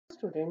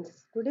students,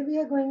 today we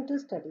are going to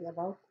study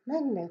about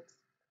magnets.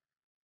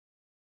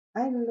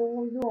 I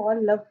know you all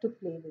love to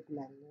play with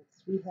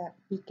magnets.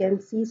 We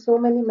can see so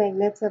many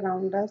magnets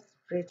around us.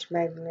 Fridge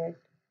magnet,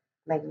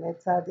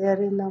 magnets are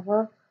there in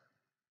our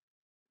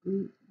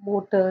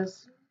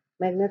motors,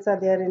 magnets are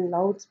there in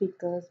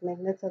loudspeakers,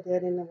 magnets are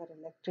there in our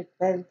electric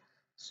bell.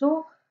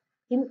 So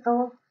in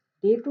our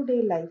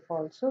day-to-day life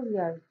also we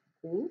are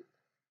doing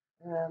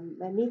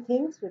many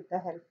things with the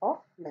help of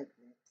magnets.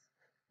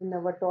 In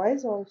our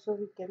toys also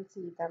we can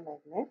see the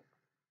magnet.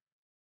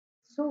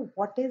 So,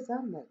 what is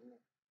a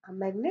magnet? A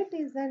magnet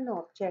is an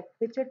object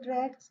which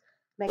attracts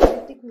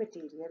magnetic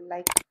material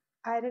like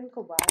iron,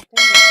 cobalt, and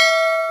nickel.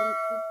 It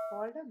is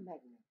called a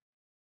magnet.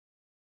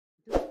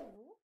 Do you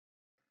know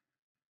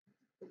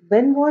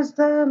when was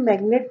the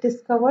magnet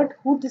discovered?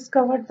 Who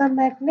discovered the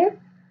magnet?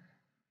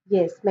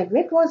 Yes,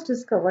 magnet was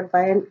discovered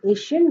by an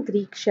ancient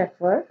Greek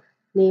shepherd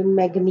named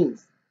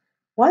Magnes.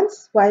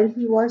 Once, while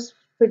he was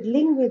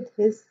fiddling with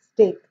his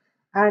stick,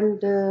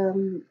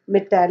 and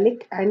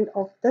metallic end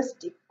of the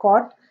stick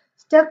got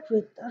stuck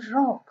with the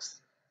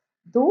rocks.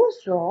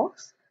 Those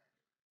rocks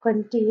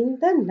contain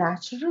the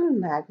natural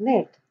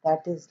magnet,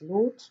 that is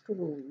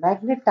lodestone,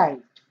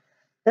 magnetite.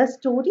 The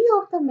story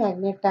of the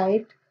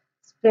magnetite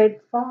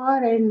spread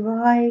far and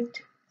wide.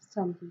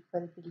 Some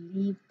people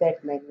believe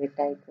that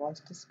magnetite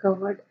was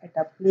discovered at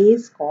a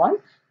place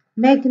called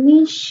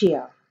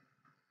Magnesia.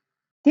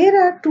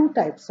 There are two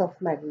types of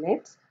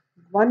magnets.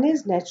 One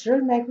is natural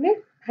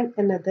magnet and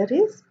another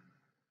is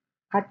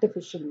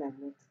artificial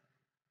magnets.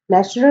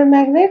 Natural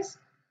magnets,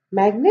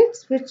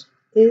 magnets which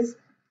is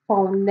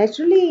found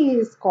naturally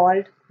is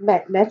called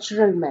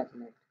natural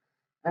magnet.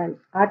 And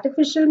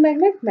artificial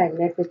magnet,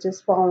 magnet which is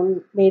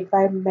found made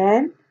by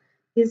man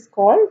is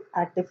called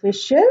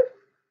artificial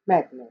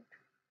magnet.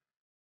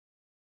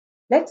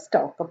 Let's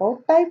talk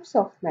about types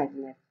of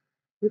magnet.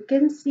 You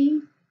can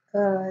see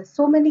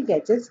so many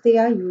gadgets they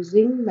are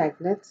using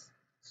magnets.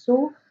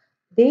 So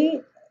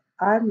they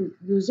are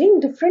using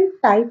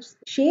different types,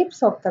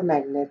 shapes of the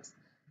magnets.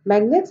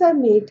 Magnets are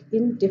made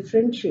in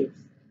different shapes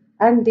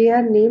and they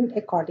are named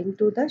according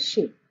to the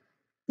shape.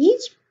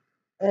 Each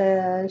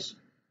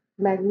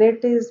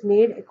magnet is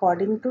made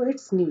according to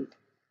its need.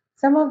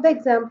 Some of the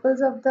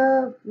examples of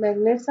the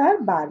magnets are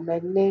bar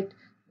magnet,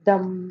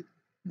 dumb,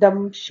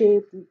 dumbbell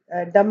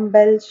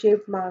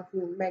shaped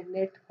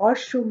magnet,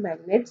 horseshoe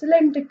magnet,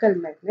 cylindrical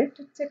magnet,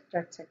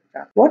 etc.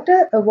 etc. What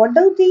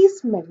do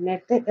these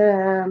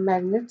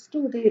magnets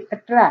do? They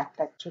attract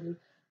actually,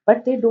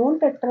 but they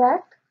don't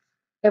attract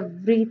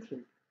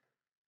everything.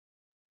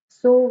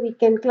 So we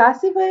can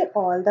classify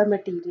all the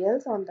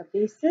materials on the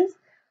basis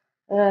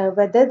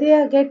whether they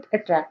are get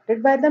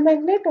attracted by the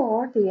magnet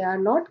or they are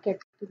not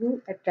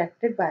getting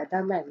attracted by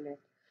the magnet.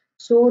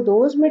 So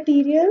those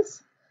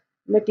materials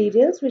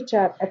which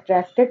are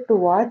attracted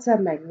towards a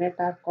magnet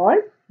are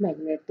called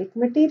magnetic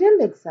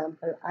material.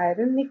 Example,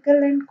 iron, nickel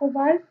and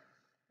cobalt.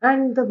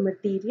 And the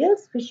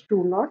materials which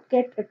do not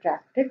get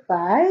attracted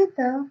by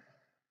the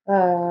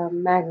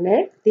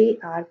magnet, they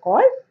are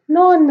called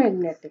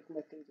non-magnetic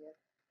material.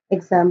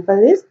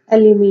 Example is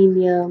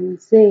aluminium,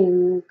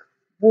 zinc,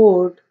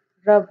 wood,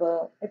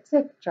 rubber,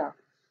 etc.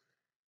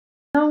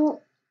 Now,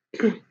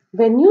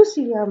 when you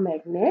see a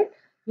magnet,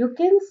 you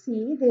can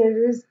see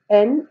there is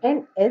N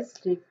and S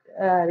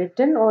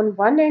written on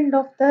one end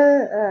of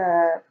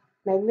the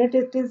magnet.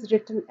 It is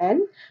written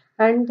N,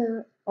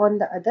 and on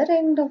the other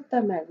end of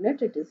the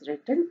magnet, it is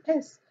written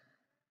S.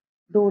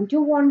 Don't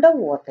you wonder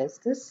what is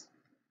this?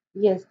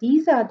 Yes,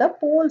 these are the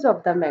poles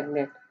of the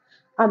magnet.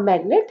 A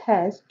magnet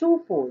has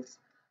two poles.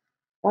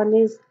 One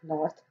is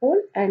North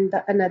Pole and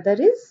the another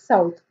is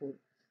South Pole.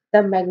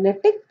 The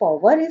magnetic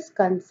power is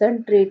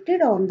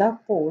concentrated on the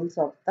poles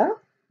of the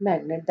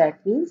magnet.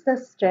 That means the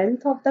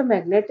strength of the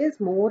magnet is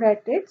more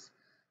at its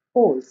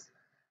poles.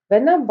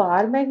 When a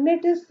bar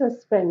magnet is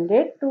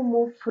suspended to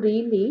move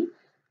freely,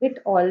 it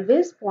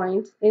always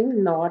points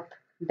in north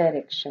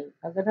direction.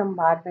 अगर हम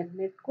bar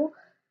magnet को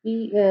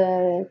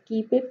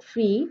keep it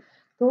free,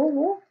 तो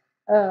वो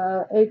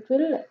it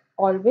will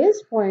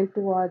always point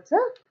towards a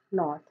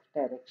north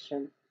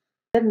direction.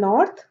 The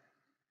north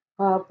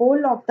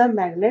pole of the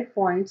magnet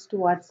points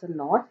towards the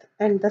north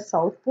and the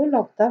south pole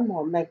of the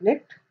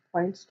magnet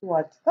points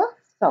towards the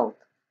south.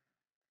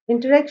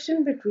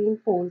 Interaction between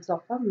poles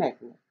of a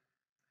magnet.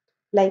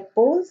 Like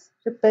poles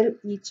repel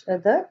each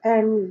other,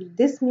 and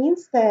this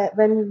means that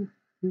when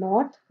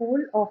north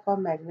pole of a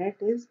magnet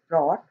is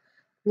brought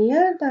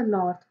near the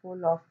north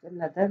pole of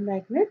another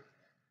magnet,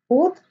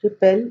 both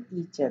repel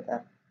each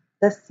other.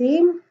 The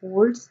same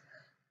holds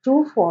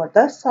true for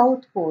the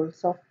south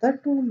poles of the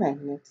two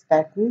magnets.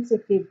 That means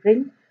if we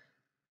bring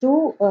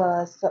two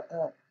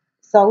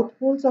south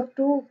poles of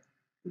two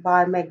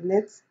bar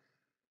magnets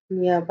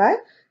nearby,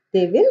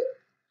 they will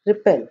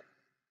repel.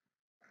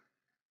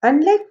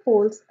 Unlike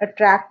poles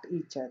attract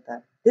each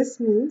other.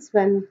 This means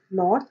when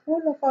north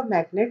pole of a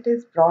magnet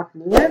is brought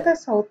near the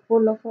south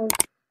pole of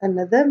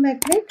another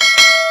magnet,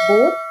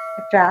 both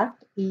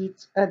attract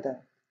each other.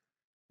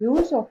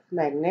 Use of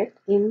magnet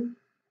in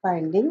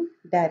finding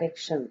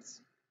directions.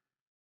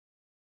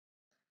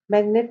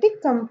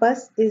 Magnetic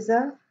compass is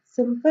a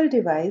simple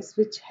device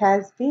which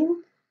has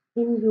been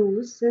in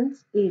use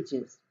since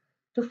ages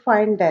to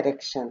find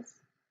directions.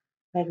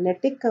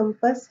 Magnetic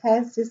compass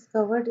was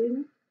discovered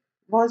in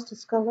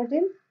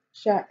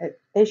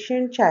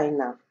ancient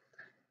China.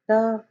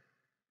 The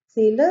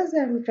sailors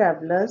and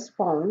travelers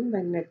found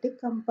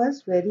magnetic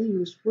compass very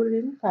useful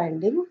in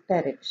finding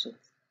directions.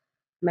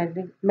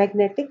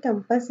 Magnetic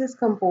compass is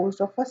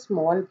composed of a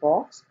small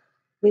box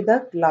with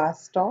a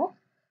glass top,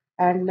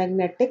 and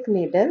magnetic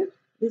needle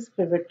is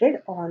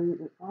pivoted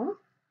on a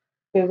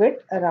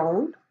pivot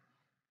around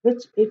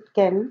which it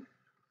can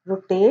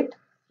rotate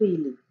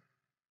freely,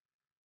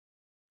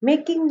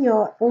 making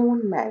your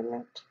own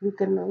magnet. You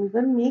can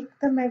even make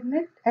the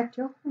magnet at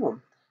your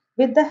home.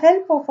 With the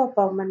help of a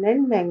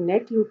permanent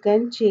magnet, you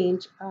can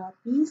change a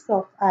piece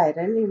of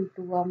iron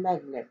into a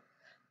magnet.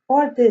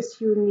 For this,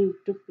 you need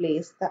to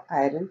place the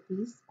iron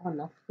piece on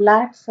a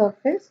flat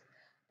surface,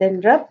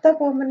 then rub the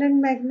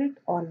permanent magnet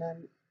on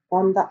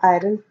the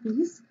iron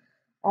piece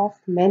of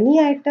many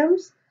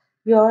items.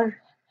 Your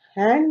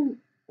hand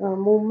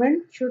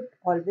movement should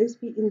always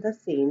be in the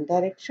same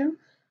direction.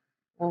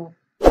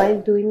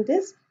 While doing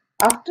this,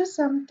 after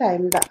some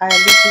time, the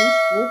iron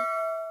piece would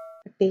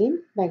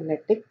attain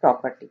magnetic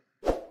property.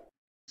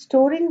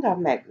 Storing a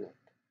magnet.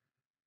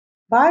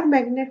 Bar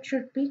magnet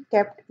should be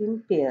kept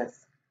in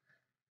pairs.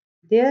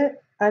 Their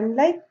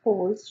unlike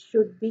poles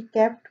should be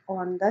kept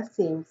on the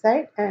same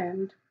side,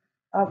 and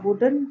a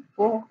wooden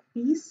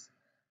piece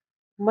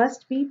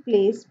must be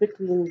placed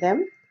between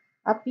them.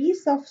 A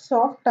piece of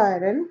soft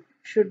iron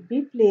should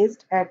be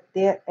placed at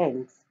their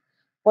ends.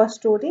 For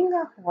storing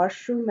a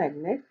horseshoe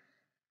magnet,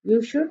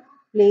 you should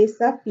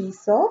place a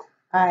piece of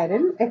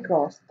iron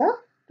across the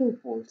two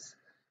poles.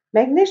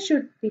 Magnets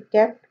should be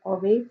kept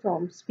away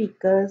from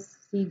speakers,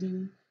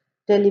 CD,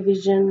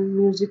 television,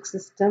 music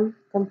system,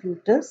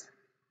 computers,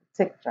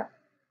 etc.